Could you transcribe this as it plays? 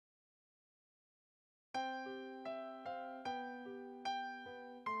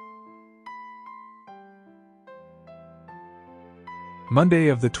Monday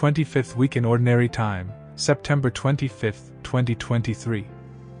of the 25th week in Ordinary Time, September 25, 2023.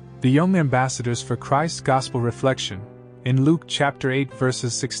 The Young Ambassadors for Christ's Gospel Reflection, in Luke chapter 8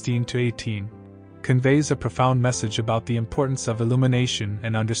 verses 16 to 18, conveys a profound message about the importance of illumination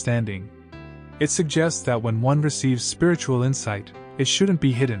and understanding. It suggests that when one receives spiritual insight, it shouldn't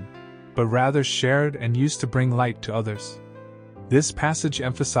be hidden, but rather shared and used to bring light to others. This passage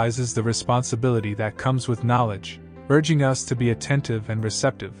emphasizes the responsibility that comes with knowledge, urging us to be attentive and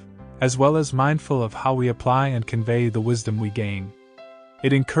receptive, as well as mindful of how we apply and convey the wisdom we gain.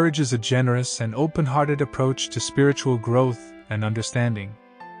 It encourages a generous and open-hearted approach to spiritual growth and understanding.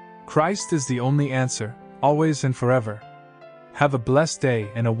 Christ is the only answer, always and forever. Have a blessed day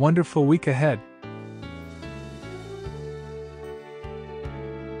and a wonderful week ahead.